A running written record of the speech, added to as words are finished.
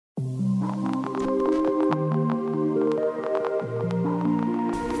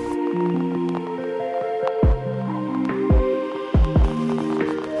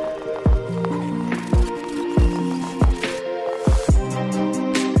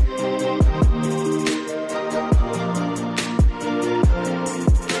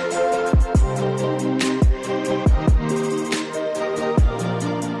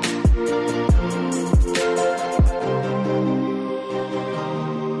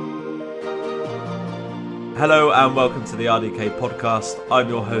Hello and welcome to the RDK podcast. I'm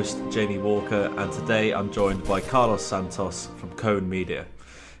your host, Jamie Walker, and today I'm joined by Carlos Santos from KAON Media.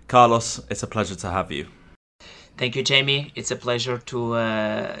 Carlos, it's a pleasure to have you. Thank you, Jamie. It's a pleasure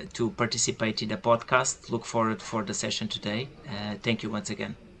to participate in the podcast. Look forward for the session today. Thank you once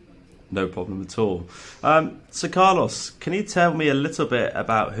again. No problem at all. So Carlos, can you tell me a little bit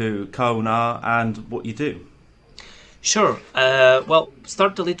about who KAON are and what you do? Sure. Well,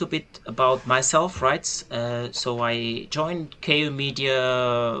 start a little bit about myself, right? So I joined KAON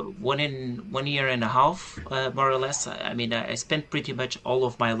Media 1 year and a half, more or less. I mean, I spent pretty much all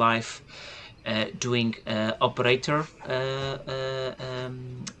of my life doing operator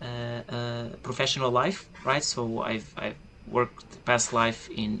professional life, right? So I've worked past life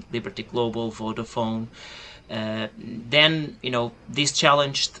in Liberty Global, Vodafone. Then this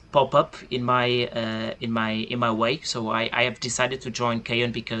challenge pop up in my way. So I have decided to join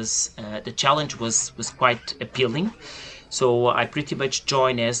KAON because the challenge was quite appealing. So I pretty much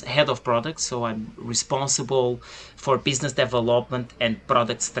joined as head of product. So I'm responsible for business development and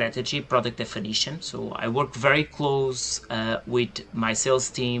product strategy, product definition. So I work very close with my sales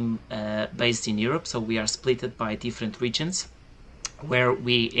team based in Europe. So we are split by different regions, where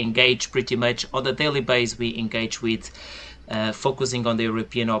we engage pretty much on a daily basis. We engage with focusing on the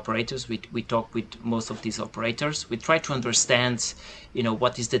European operators. We talk with most of these operators. We try to understand,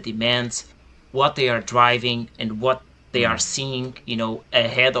 what is the demand, what they are driving, and what they are seeing,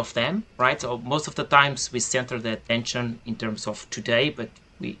 ahead of them, right? So most of the times we center the attention in terms of today, but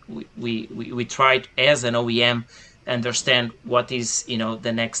we try as an OEM understand what is,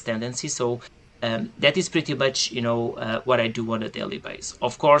 the next tendency. So that is pretty much, what I do on a daily basis.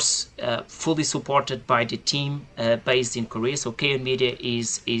 Of course, fully supported by the team based in Korea. So KAON Media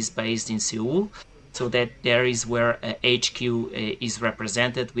is based in Seoul. So that there is where HQ is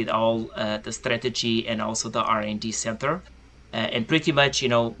represented with all the strategy and also the R&D center. And pretty much,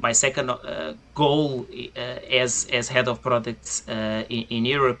 my second goal as head of products in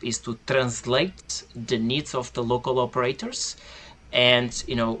Europe is to translate the needs of the local operators and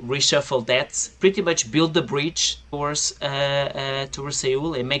reshuffle that, pretty much build the bridge towards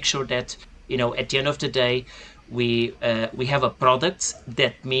Seoul and make sure that at the end of the day we have a product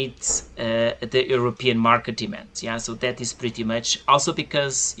that meets the European market demands. Yeah, so that is pretty much also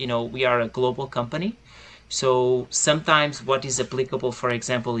because we are a global company. So sometimes what is applicable, for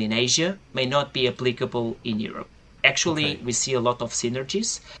example, in Asia may not be applicable in Europe. Actually, we see a lot of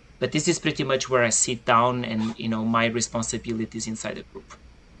synergies. But this is pretty much where I sit down and, my responsibilities inside the group.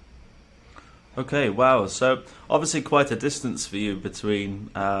 Okay, wow. So obviously quite a distance for you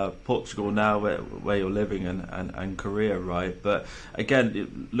between Portugal now, where you're living, and Korea, right? But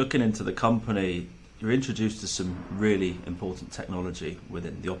again, looking into the company, you're introduced to some really important technology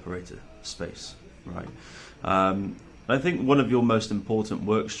within the operator space, right? I think one of your most important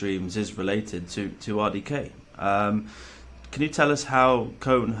work streams is related to RDK. Can you tell us how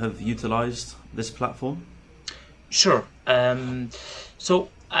KAON have utilized this platform? Sure. So,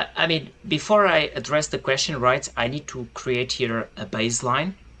 I mean, before I address the question, right, I need to create here a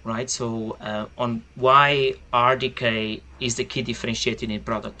baseline, right? So, on why RDK is the key differentiator in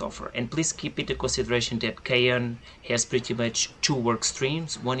product offer. And please keep it in consideration that KAON has pretty much two work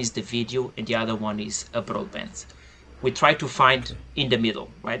streams. One is the video and the other one is a broadband. We try to find in the middle,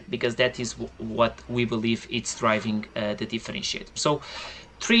 right? Because that is what we believe it's driving the differentiator. So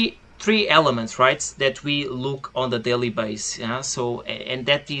three elements, right, that we look on the daily basis. Yeah? So, and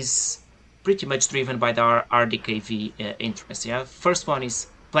that is pretty much driven by the RDKV interest. Yeah. First one is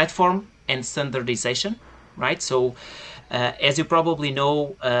platform and standardization, right? So as you probably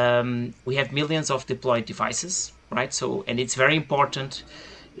know, we have millions of deployed devices, right? So, and it's very important,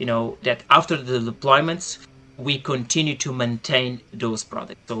 that after the deployments, we continue to maintain those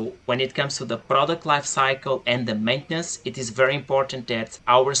products. So when it comes to the product life cycle and the maintenance, it is very important that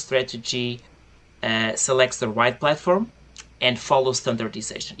our strategy selects the right platform and follows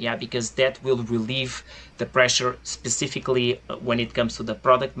standardization. Yeah, because that will relieve the pressure specifically when it comes to the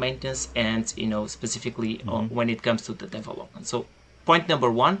product maintenance and specifically when it comes to the development. So point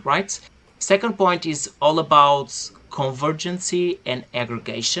number one, right? Second point is all about convergency and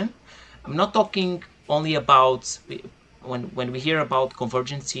aggregation. I'm not talking only about when we hear about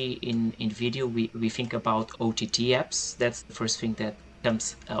convergency in video, we think about OTT apps. That's the first thing that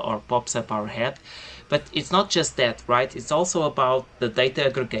comes or pops up our head. But it's not just that, right? It's also about the data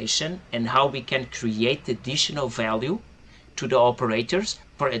aggregation and how we can create additional value to the operators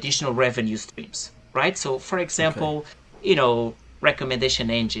for additional revenue streams, right? So, for example, recommendation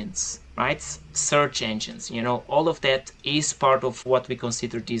engines, right? Search engines, all of that is part of what we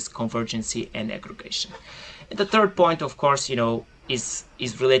consider this convergency and aggregation. And the third point, of course, is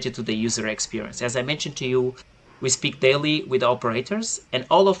related to the user experience. As I mentioned to you, we speak daily with operators, and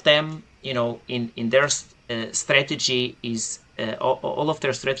all of them, in their strategy is all of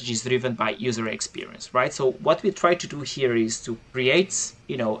their strategy is driven by user experience, right? So what we try to do here is to create,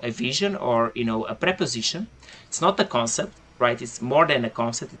 a vision or a preposition. It's not a concept, right? It's more than a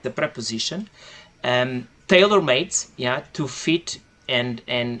concept. It's a preposition, tailor-made, to fit and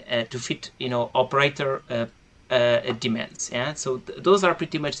to fit, operator demands. Yeah, so those are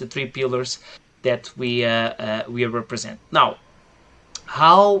pretty much the three pillars that we represent. Now,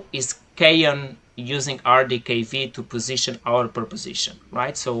 how is KAON using RDKV to position our proposition,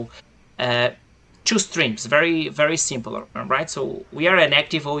 right? So two streams, very, very simple, right? So we are an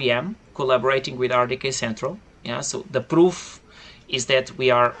active OEM collaborating with RDK Central. Yeah, so the proof is that we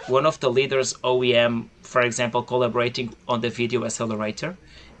are one of the leaders OEM, for example, collaborating on the video accelerator.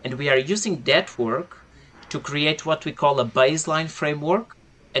 And we are using that work to create what we call a baseline framework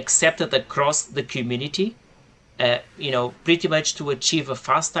accepted across the community, pretty much to achieve a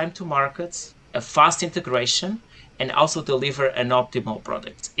fast time to market, a fast integration, and also deliver an optimal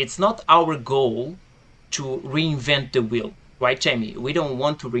product. It's not our goal to reinvent the wheel, right, Jamie? We don't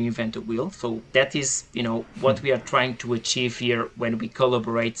want to reinvent the wheel. So that is, what we are trying to achieve here when we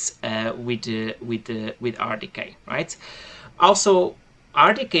collaborate with RDK, right? Also,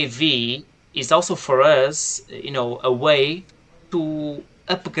 RDKV is also for us, a way to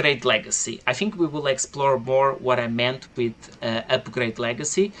upgrade legacy. I think we will explore more what I meant with upgrade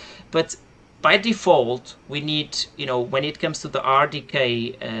legacy, but by default, we need, when it comes to the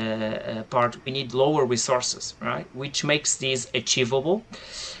RDK part, we need lower resources, right? Which makes these achievable.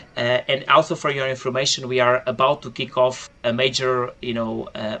 And also for your information, we are about to kick off a major,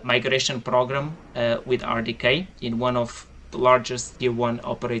 migration program with RDK in one of the largest tier 1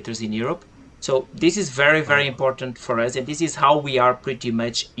 operators in Europe. So this is very, very important for us, and this is how we are pretty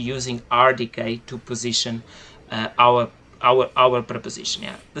much using RDK to position our proposition.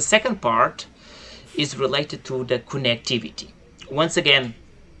 Yeah. The second part is related to the connectivity. Once again,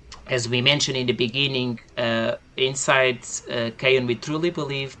 as we mentioned in the beginning, inside KAON, we truly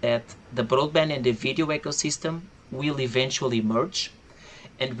believe that the broadband and the video ecosystem will eventually merge,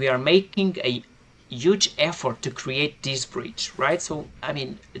 and we are making a huge effort to create this bridge, right? So, I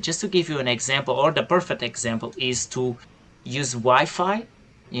mean, just to give you an example, or the perfect example is to use Wi-Fi,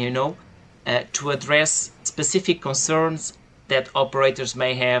 to address specific concerns that operators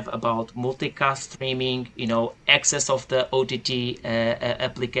may have about multicast streaming, access of the OTT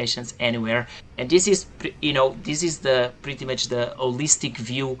applications anywhere. And this is, the pretty much the holistic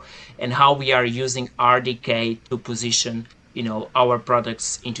view and how we are using RDK to position, our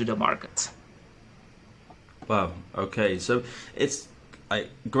products into the market. Wow. Okay. So it's a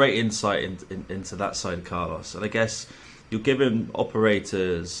great insight into that side, Carlos. And I guess you're giving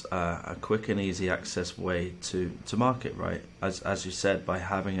operators a quick and easy access way to market, right? As you said, by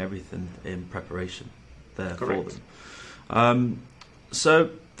having everything in preparation there. Correct. For them.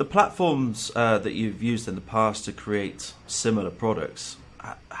 So the platforms that you've used in the past to create similar products,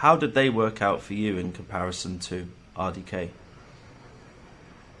 how did they work out for you in comparison to RDK?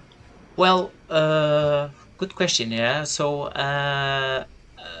 Well, good question. Yeah. So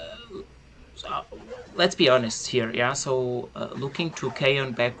let's be honest here. Yeah. So looking to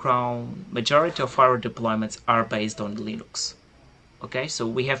KAON background, majority of our deployments are based on Linux. Okay. So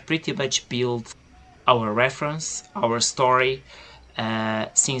we have pretty much built our reference, our story,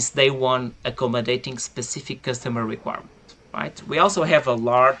 since day one, accommodating specific customer requirements. Right. We also have a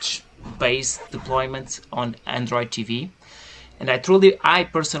large base deployment on Android TV. And I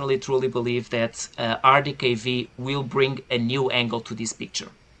personally truly believe that RDKV will bring a new angle to this picture,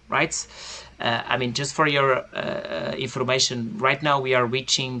 right? I mean, just for your information, right now we are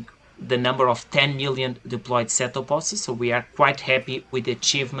reaching the number of 10 million deployed set-top boxes, so we are quite happy with the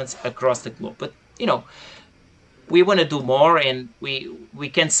achievements across the globe. But, we want to do more, and we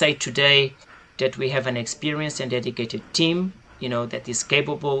can say today that we have an experienced and dedicated team, that is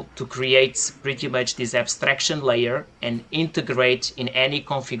capable to create pretty much this abstraction layer and integrate in any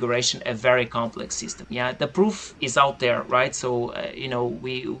configuration a very complex system. Yeah, the proof is out there, right? So,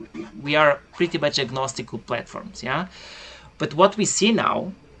 we are pretty much agnostic to platforms. Yeah, but what we see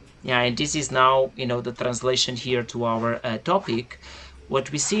now, and this is now, the translation here to our topic,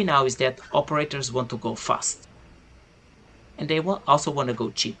 what we see now is that operators want to go fast. And they also want to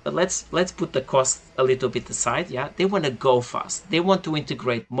go cheap. But let's put the cost a little bit aside. Yeah, they want to go fast. They want to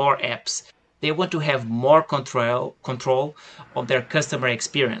integrate more apps they want to have more control of their customer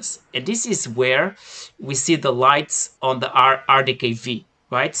experience. And this is where we see the lights on the RDKV,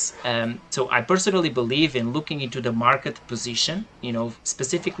 right? So I personally believe in looking into the market position,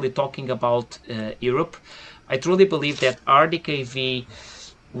 specifically talking about Europe. I truly believe that RDKV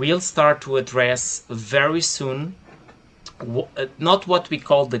will start to address very soon not what we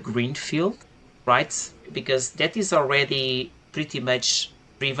call the greenfield, right? Because that is already pretty much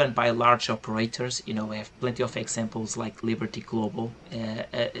driven by large operators. We have plenty of examples like Liberty Global,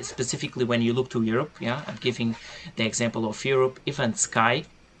 specifically when you look to Europe. Yeah, I'm giving the example of Europe, even Sky.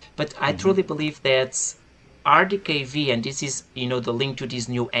 But I truly believe that RDKV, and this is the link to this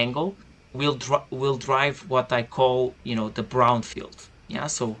new angle, will drive what I call the brownfield. Yeah,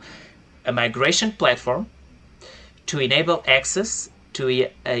 so a migration platform to enable access to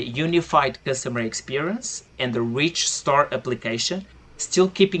a unified customer experience and a rich store application, still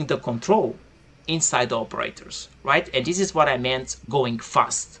keeping the control inside the operators, right? And this is what I meant going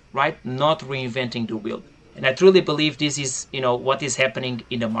fast, right? Not reinventing the wheel. And I truly believe this is, what is happening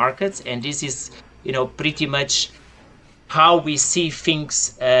in the markets, and this is, pretty much how we see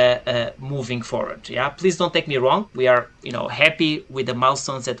things moving forward. Yeah, please don't take me wrong. We are, happy with the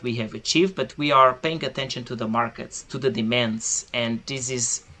milestones that we have achieved, but we are paying attention to the markets, to the demands, and this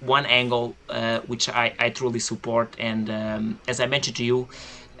is one angle which I truly support. And as I mentioned to you,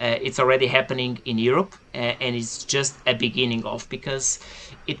 it's already happening in Europe, and it's just a beginning of, because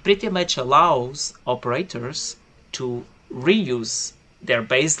it pretty much allows operators to reuse their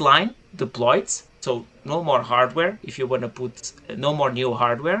baseline deployed. So no more hardware, if you want to put no more new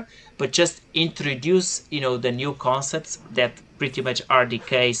hardware, but just introduce, the new concepts that pretty much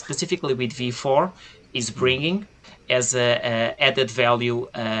RDK, specifically with V4, is bringing as a added value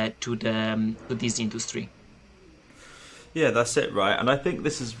to this industry. Yeah, that's it, right? And I think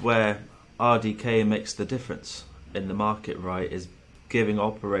this is where RDK makes the difference in the market, right? Is giving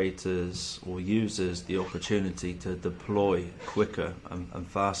operators or users the opportunity to deploy quicker and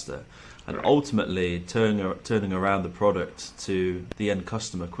faster, and ultimately turning around the product to the end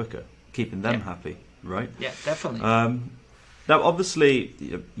customer quicker, keeping them happy, right? Yeah, definitely. Now, obviously,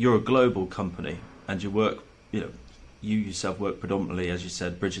 you're a global company, and you work, you yourself work predominantly, as you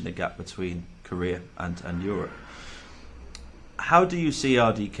said, bridging the gap between Korea and Europe. How do you see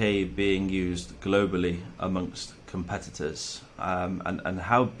RDK being used globally amongst competitors, and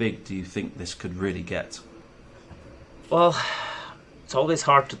how big do you think this could really get? Well, it's always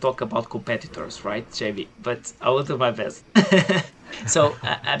hard to talk about competitors, right, JB? But I will do my best. So,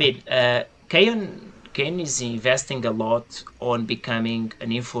 KAON is investing a lot on becoming an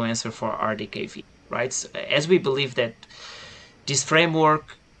influencer for RDKV, right? So, as we believe that this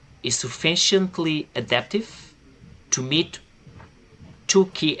framework is sufficiently adaptive to meet two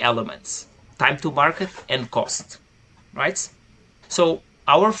key elements: time to market and cost, right? So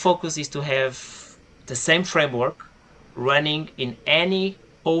our focus is to have the same framework running in any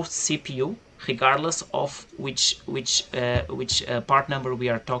host CPU, regardless of which part number we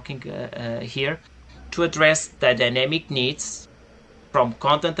are talking here, to address the dynamic needs from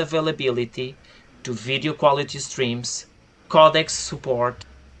content availability to video quality streams, codec support,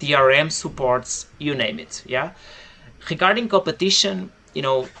 DRM supports, you name it. Yeah. Regarding competition,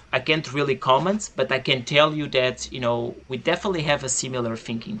 I can't really comment, but I can tell you that, we definitely have a similar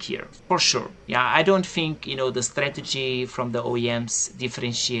thinking here, for sure. Yeah, I don't think, the strategy from the OEMs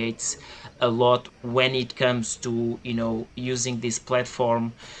differentiates a lot when it comes to, using this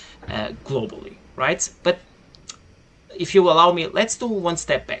platform globally, right? But if you allow me, let's do one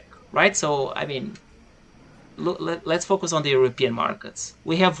step back, right? So, let's focus on the European markets.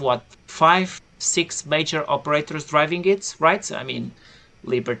 We have 5-6 major operators driving it, right?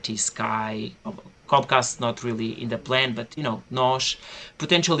 Liberty, Sky, Comcast not really in the plan, but NOS,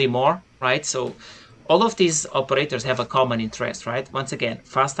 potentially more, right? So all of these operators have a common interest, right? Once again,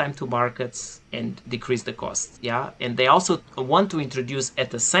 fast time to markets and decrease the cost, yeah? And they also want to introduce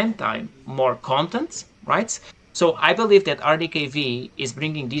at the same time more content, right? So I believe that RDKV is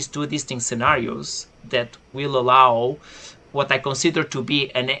bringing these two distinct scenarios that will allow what I consider to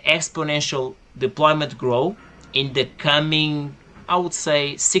be an exponential deployment growth in the coming, I would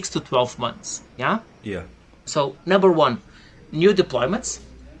say, 6 to 12 months. Yeah? Yeah. So, number one, new deployments,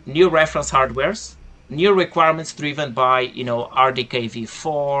 new reference hardwares, new requirements driven by, RDK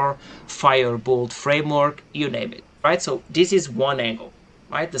v4, Firebolt framework, you name it, right? So, this is one angle,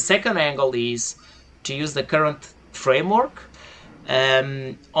 right? The second angle is to use the current framework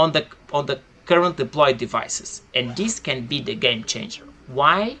on the current deployed devices. And this can be the game changer.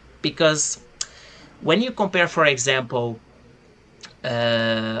 Why? Because when you compare, for example,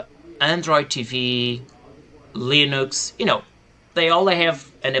 a Android TV, Linux, they all have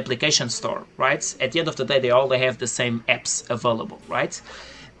an application store, right? At the end of the day, they all have the same apps available, right?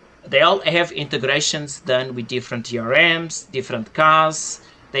 They all have integrations done with different DRMs, different cars.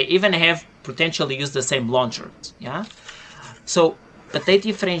 They even have potentially use the same launchers, yeah? So, but they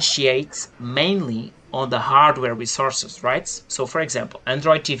differentiate mainly on the hardware resources, right? So, for example,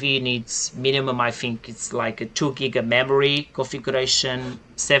 Android TV needs minimum, I think it's like a 2 gig memory configuration,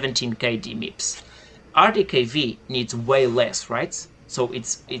 17K DMIPS. RDKV needs way less, right? So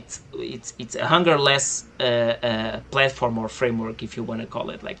it's a hungerless platform or framework, if you want to call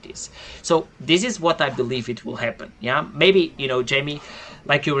it like this. So this is what I believe it will happen. Yeah, maybe Jamie,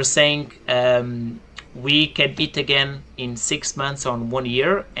 like you were saying, we can meet again in 6 months or 1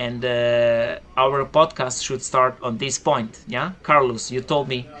 year, and our podcast should start on this point. Yeah, Carlos, you told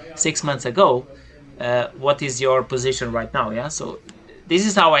me 6 months ago. What is your position right now? Yeah, so this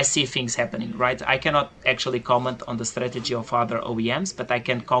is how I see things happening, right? I cannot actually comment on the strategy of other OEMs, but I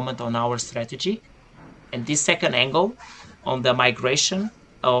can comment on our strategy. And this second angle on the migration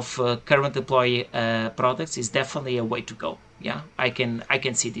of current employee products is definitely a way to go. Yeah, I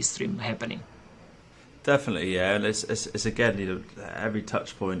can see this stream happening. Definitely, yeah. And it's again, every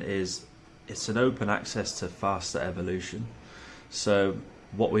touch point it's an open access to faster evolution. So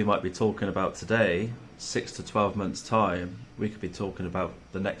what we might be talking about today, 6 to 12 months time, we could be talking about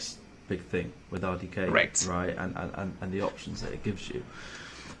the next big thing with RDK, correct, right? And the options that it gives you.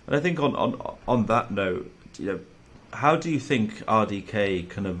 And I think on that note, how do you think RDK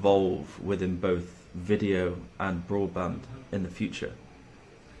can evolve within both video and broadband in the future?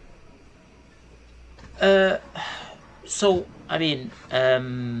 So I mean,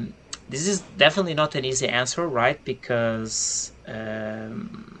 this is definitely not an easy answer, right? Because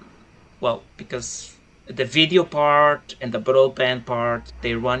because the video part and the broadband part,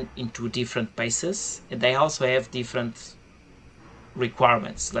 they run into different paces, and they also have different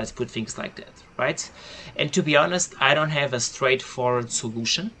requirements. Let's put things like that, right? And to be honest, I don't have a straightforward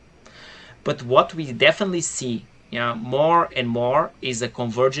solution. But what we definitely see, more and more is a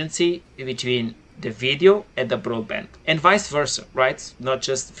convergence between the video and the broadband, and vice versa, right? Not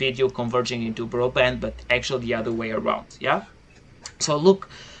just video converging into broadband, but actually the other way around, yeah? So look,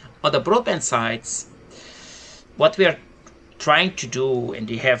 on the broadband sides, what we are trying to do, and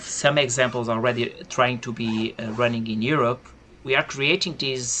we have some examples already trying to be running in Europe, we are creating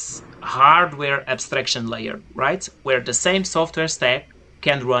this hardware abstraction layer, right? Where the same software stack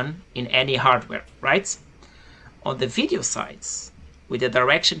can run in any hardware, right? On the video sides, with the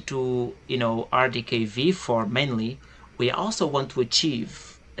direction to RDK V4 mainly, we also want to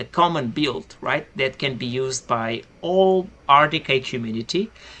achieve a common build, right, that can be used by all RDK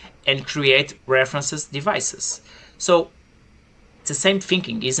community and create references devices. So it's the same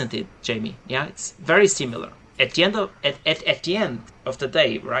thinking, isn't it, Jamie? Yeah, it's very similar. At the end of the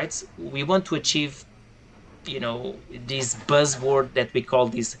day, right, we want to achieve this buzzword that we call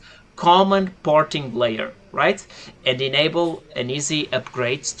this common porting layer, right? And enable an easy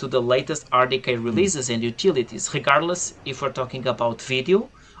upgrades to the latest RDK releases and utilities, regardless if we're talking about video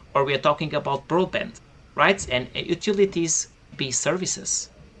or we're talking about broadband, right? And utilities be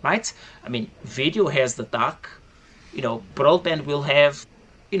services, right? I mean, video has the DAC, broadband will have,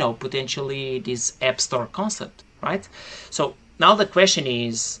 potentially this app store concept, right? So now the question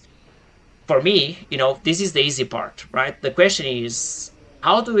is, for me, this is the easy part, right? The question is,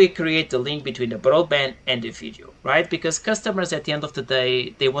 how do we create the link between the broadband and the video, right? Because customers at the end of the day,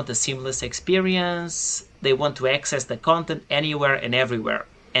 they want a seamless experience. They want to access the content anywhere and everywhere.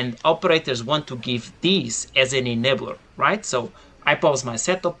 And operators want to give these as an enabler, right? So I pause my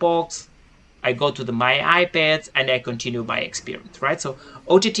set-top box, I go to my iPad, and I continue my experience, right? So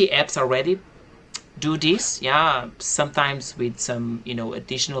OTT apps already do this, yeah, sometimes with some,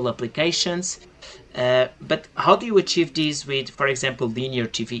 additional applications. But how do you achieve this with, for example, linear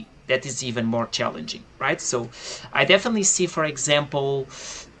TV? That is even more challenging, right? So I definitely see, for example,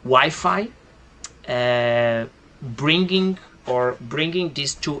 Wi-Fi bringing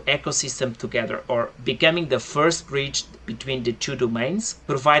these two ecosystems together, or becoming the first bridge between the two domains,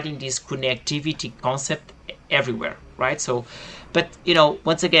 providing this connectivity concept everywhere, right? So, but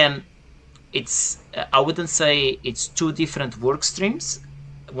once again, it's I wouldn't say it's two different work streams.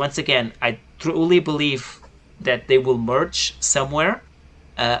 Once again, I truly believe that they will merge somewhere.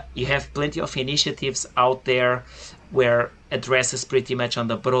 You have plenty of initiatives out there where addresses pretty much on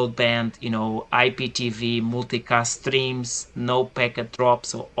the broadband, IPTV, multicast streams, no packet drop.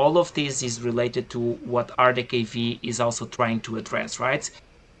 So all of this is related to what RDKV is also trying to address, right?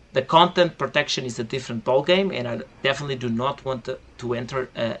 The content protection is a different ballgame, and I definitely do not want to enter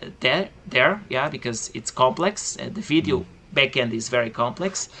there, yeah, because it's complex. The video backend is very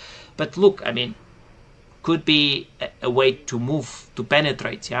complex. But look, I mean, could be a way to move, to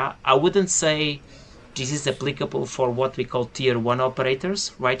penetrate, yeah. I wouldn't say this is applicable for what we call tier 1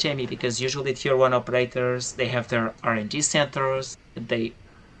 operators, right, Jamie? Because usually tier 1 operators, they have their R&D centers, they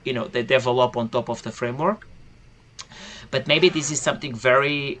develop on top of the framework. But maybe this is something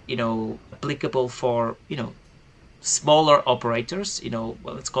very, applicable for, smaller operators, well,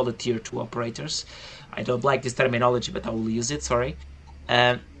 let's call it tier 2 operators. I don't like this terminology, but I will use it, sorry.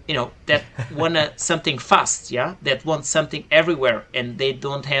 That want something fast, yeah, that want something everywhere, and they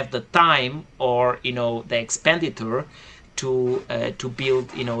don't have the time or, the expenditure to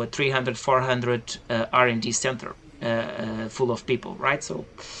build, a 300, 400 R&D center full of people, right? So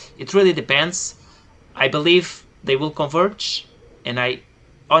it really depends. I believe they will converge, and I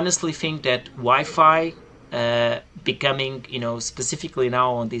honestly think that Wi-Fi becoming, specifically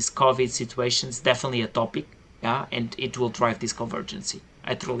now on these COVID situations, definitely a topic, yeah, and it will drive this convergence.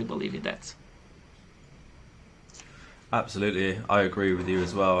 I truly believe in that. Absolutely, I agree with you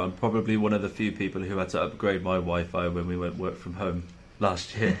as well. I'm probably one of the few people who had to upgrade my Wi-Fi when we went work from home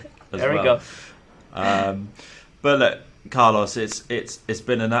last year as there well. We go. But look, Carlos, it's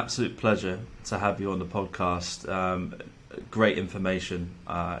been an absolute pleasure to have you on the podcast. Great information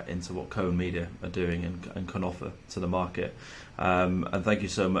into what KAON Media are doing and can offer to the market. And thank you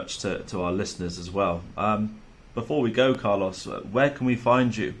so much to our listeners as well. Before we go, Carlos, where can we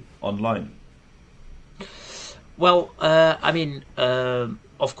find you online? Well,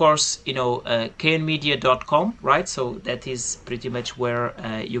 of course, kaonmedia.com, right? So that is pretty much where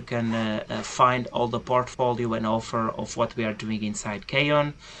you can find all the portfolio and offer of what we are doing inside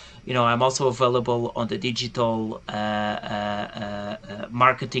KAON. I'm also available on the digital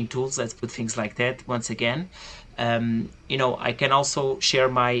marketing tools, let's put things like that once again. I can also share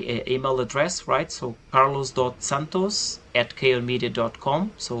my email address, right? So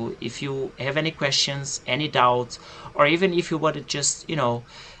carlos.santos@kaonmedia.com. So if you have any questions, any doubts, or even if you want to just,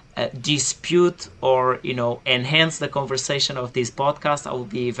 dispute or, enhance the conversation of this podcast, I will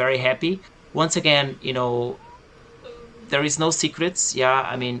be very happy. Once again, there is no secrets,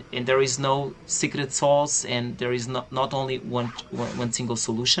 and there is no secret sauce, and there is not only one single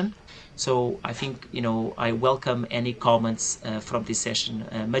solution. So I think, I welcome any comments from this session.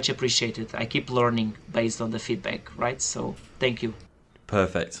 Much appreciated. I keep learning based on the feedback, right? So thank you.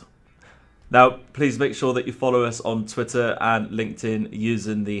 Perfect. Now, please make sure that you follow us on Twitter and LinkedIn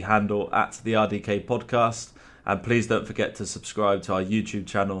using the handle @the RDK podcast. And please don't forget to subscribe to our YouTube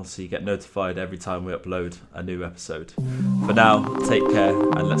channel so you get notified every time we upload a new episode. For now, take care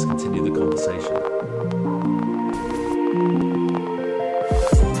and let's continue the conversation.